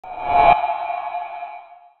Hi,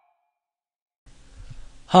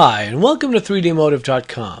 and welcome to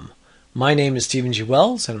 3dmotive.com. My name is Stephen G.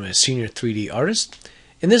 Wells, and I'm a senior 3D artist.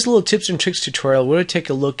 In this little tips and tricks tutorial, we're going to take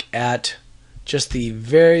a look at just the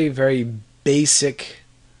very basic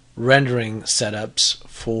rendering setups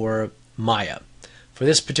for Maya. For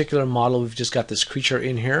this particular model, we've just got this creature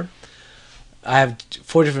in here. I have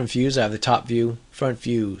 4 different views. I have the top view, front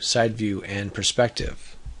view, side view, and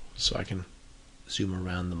perspective. So I can zoom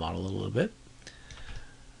around the model a little bit.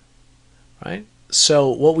 Right? So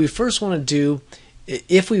what we first want to do,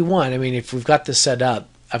 if we've got this set up,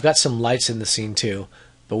 I've got some lights in the scene too,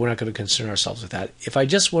 but we're not going to concern ourselves with that. If I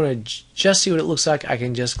just want to just see what it looks like, I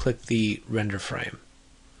can just click the render frame.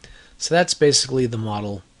 So that's basically the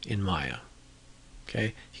model in Maya.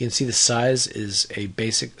 Okay, you can see the size is a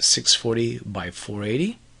basic 640 by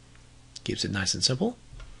 480. Keeps it nice and simple.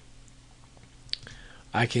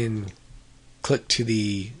 I can click to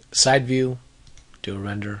the side view, do a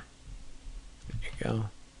render. There you go.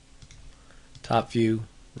 Top view,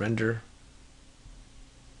 render,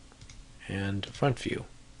 and front view,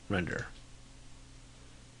 render.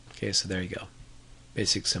 Okay, so there you go.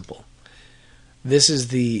 Basic, simple. This is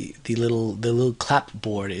the little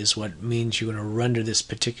clapboard is what means you're going to render this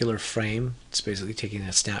particular frame. It's basically taking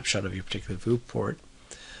a snapshot of your particular viewport.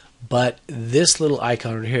 But this little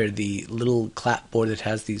icon right here, the little clapboard that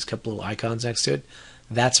has these couple of icons next to it,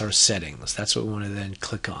 that's our settings. That's what we want to then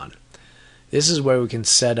click on. This is where we can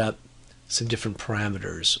set up some different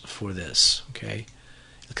parameters for this. Okay,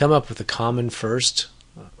 you'll come up with a common first,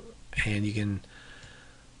 and you can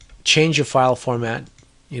change your file format.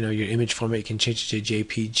 You know, your image format. You can change it to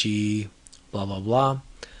JPG, blah blah blah.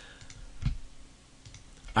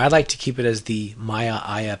 I like to keep it as the Maya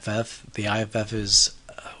IFF. The IFF is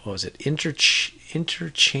what was it?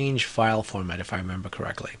 Interchange file format, if I remember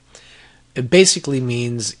correctly. It basically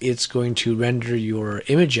means it's going to render your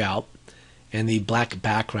image out, and the black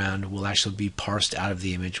background will actually be parsed out of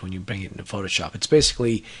the image when you bring it into Photoshop. It's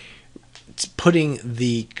basically putting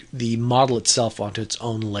the model itself onto its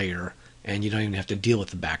own layer, and you don't even have to deal with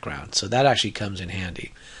the background. So that actually comes in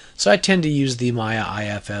handy. So I tend to use the Maya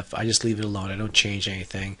IFF. I just leave it alone. I don't change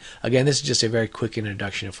anything. Again, this is just a very quick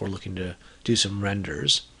introduction if we're looking to do some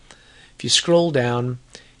renders. If you scroll down,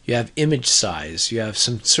 you have image size. You have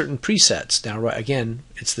some certain presets. Now, again,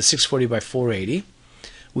 it's the 640 by 480.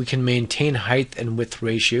 We can maintain height and width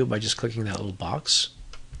ratio by just clicking that little box.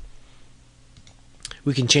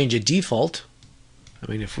 We can change a default.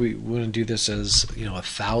 I mean, if we want to do this as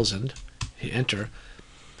 1000, hit enter.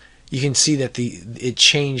 You can see that it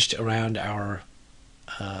changed around our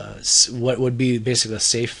what would be basically a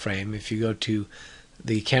safe frame. If you go to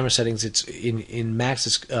the camera settings, it's in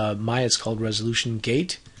Max. Maya, it's called resolution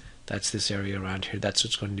gate. That's this area around here. That's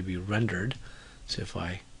what's going to be rendered. So if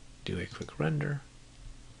I do a quick render.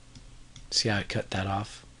 See how I cut that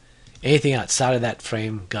off? Anything outside of that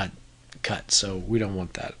frame got cut, so we don't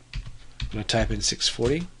want that. I'm going to type in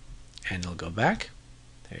 640, and it'll go back.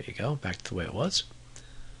 There you go, back to the way it was.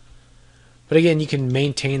 But again, you can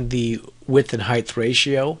maintain the width and height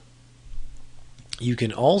ratio. You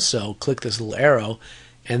can also click this little arrow,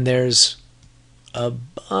 and there's a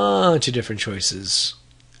bunch of different choices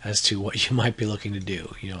as to what you might be looking to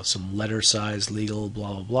do. Some letter size, legal,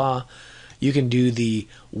 blah, blah, blah. You can do the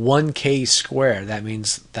 1K square. That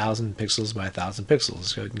means 1000 pixels by 1000 pixels.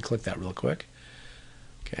 Let's go ahead and click that real quick.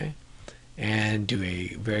 Okay, and do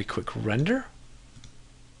a very quick render.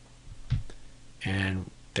 And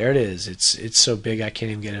there it is. It's so big I can't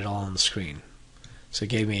even get it all on the screen. So it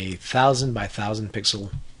gave me a 1000 by 1000 pixel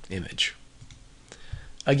image.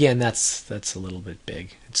 Again, that's a little bit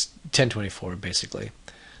big. It's 1024 basically.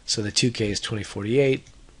 So the 2K is 2048,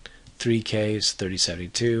 3K is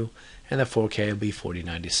 3072. And the 4K will be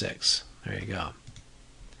 4096. There you go.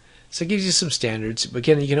 So it gives you some standards. But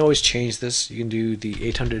again, you can always change this. You can do the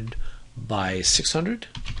 800 by 600,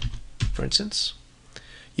 for instance.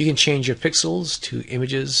 You can change your pixels to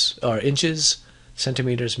images or inches,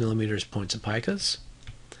 centimeters, millimeters, points, and picas.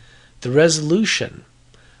 The resolution.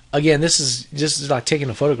 Again, this is like taking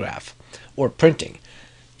a photograph or printing.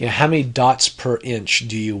 How many dots per inch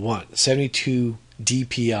do you want? 72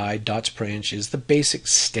 DPI, dots per inch, is the basic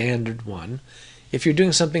standard one. If you're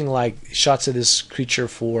doing something like shots of this creature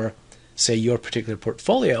for, say, your particular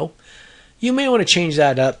portfolio, you may want to change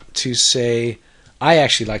that up to, say, I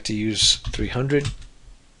actually like to use 300. It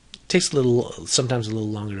takes sometimes a little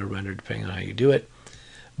longer to render depending on how you do it,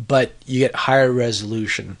 but you get higher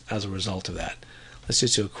resolution as a result of that. Let's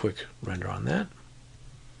just do a quick render on that.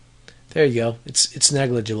 There you go. It's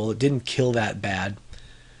negligible. It didn't kill that bad.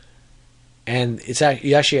 And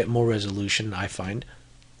you actually get more resolution, I find.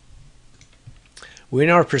 We're in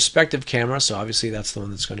our perspective camera, so obviously that's the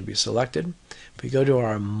one that's going to be selected. If we go to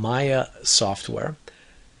our Maya software,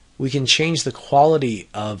 we can change the quality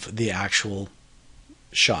of the actual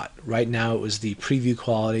shot. Right now it was the preview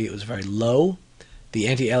quality, it was very low. The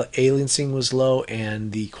anti-aliasing was low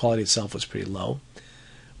and the quality itself was pretty low.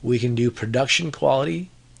 We can do production quality,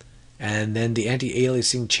 and then the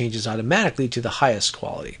anti-aliasing changes automatically to the highest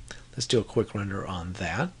quality. Let's do a quick render on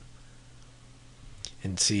that.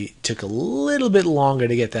 And see, it took a little bit longer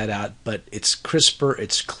to get that out, but it's crisper,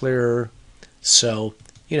 it's clearer. So,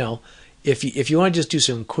 you know, if you want to just do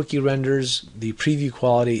some quickie renders, the preview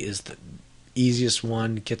quality is the easiest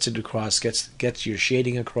one, gets it across, gets your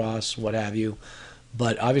shading across, what have you.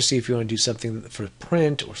 But obviously if you want to do something for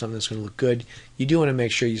print or something that's going to look good, you do want to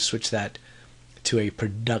make sure you switch that to a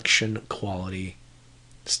production quality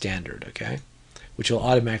standard, okay? Which will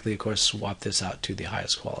automatically, of course, swap this out to the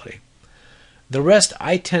highest quality. The rest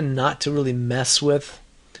I tend not to really mess with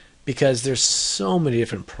because there's so many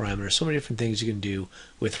different parameters, so many different things you can do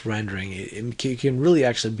with rendering. It can really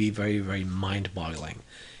actually be very, very mind-boggling.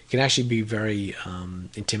 It can actually be very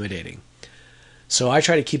intimidating. So I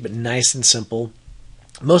try to keep it nice and simple.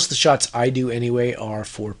 Most of the shots I do anyway are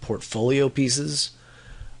for portfolio pieces,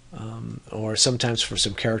 or sometimes for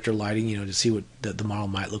some character lighting, you know, to see what the model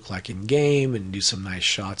might look like in game and do some nice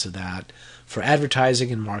shots of that. For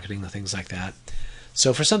advertising and marketing and things like that.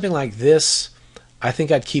 So for something like this, I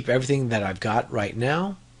think I'd keep everything that I've got right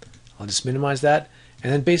now. I'll just minimize that,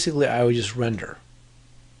 and then basically I would just render.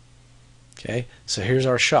 Okay, so here's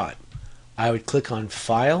our shot. I would click on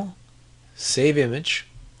File, Save Image,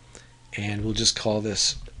 and we'll just call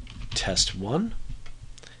this Test 1.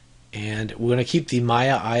 And we're going to keep the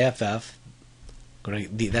Maya IFF.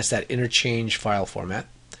 That's that interchange file format.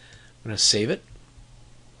 I'm going to save it.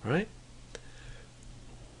 All right.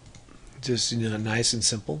 Just, you know, nice and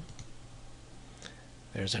simple.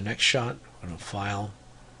 There's our next shot. We're going to File,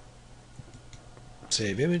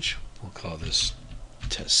 Save Image. We'll call this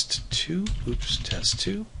Test 2. Oops, Test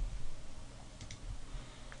 2.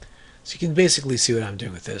 So you can basically see what I'm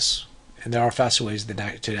doing with this. And there are faster ways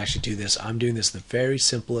to actually do this. I'm doing this the very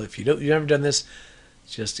simple. If you've never done this,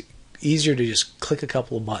 it's just easier to just click a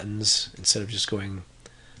couple of buttons instead of just going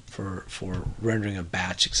for rendering a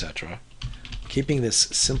batch, etc. Keeping this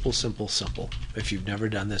simple, simple, simple. If you've never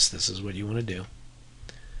done this, this is what you want to do.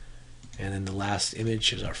 And then the last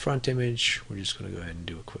image is our front image. We're just going to go ahead and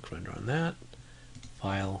do a quick render on that.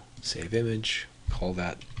 File, Save Image, call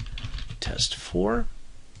that Test 4.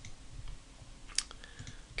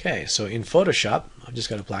 Okay, so in Photoshop, I've just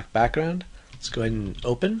got a black background. Let's go ahead and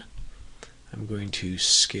open. I'm going to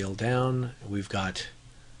scale down. We've got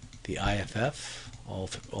the IFF, all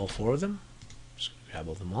 4 of them. Just grab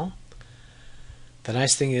all them all. The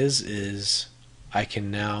nice thing is I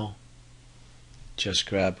can now just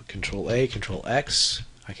grab Control A, Control X.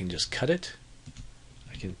 I can just cut it.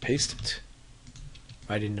 I can paste it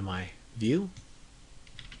right into my view.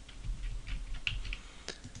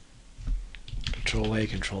 Control A,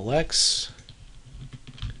 Control X.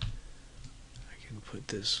 I can put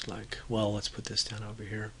this like, well, let's put this down over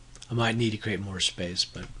here. I might need to create more space,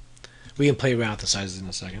 but we can play around with the sizes in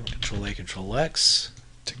a second. Control A, Control X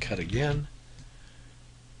to cut again.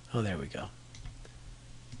 Oh, there we go.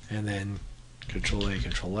 And then Control A,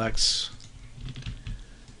 Control X,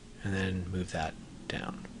 and then move that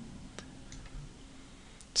down.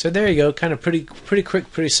 So there you go, kind of pretty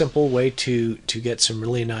quick, pretty simple way to get some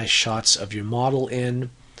really nice shots of your model in.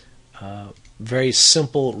 Very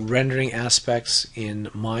simple rendering aspects in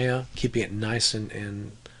Maya, keeping it nice,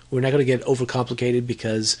 and we're not going to get overcomplicated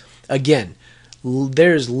because, again,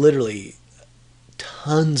 there's literally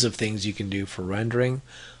tons of things you can do for rendering.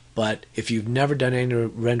 But if you've never done any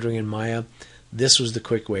rendering in Maya, this was the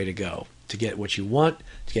quick way to go. To get what you want,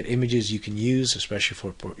 to get images you can use, especially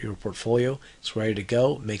for your portfolio. It's ready to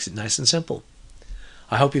go. Makes it nice and simple.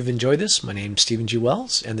 I hope you've enjoyed this. My name is Stephen G.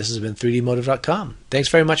 Wells, and this has been 3dmotive.com. Thanks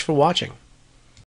very much for watching.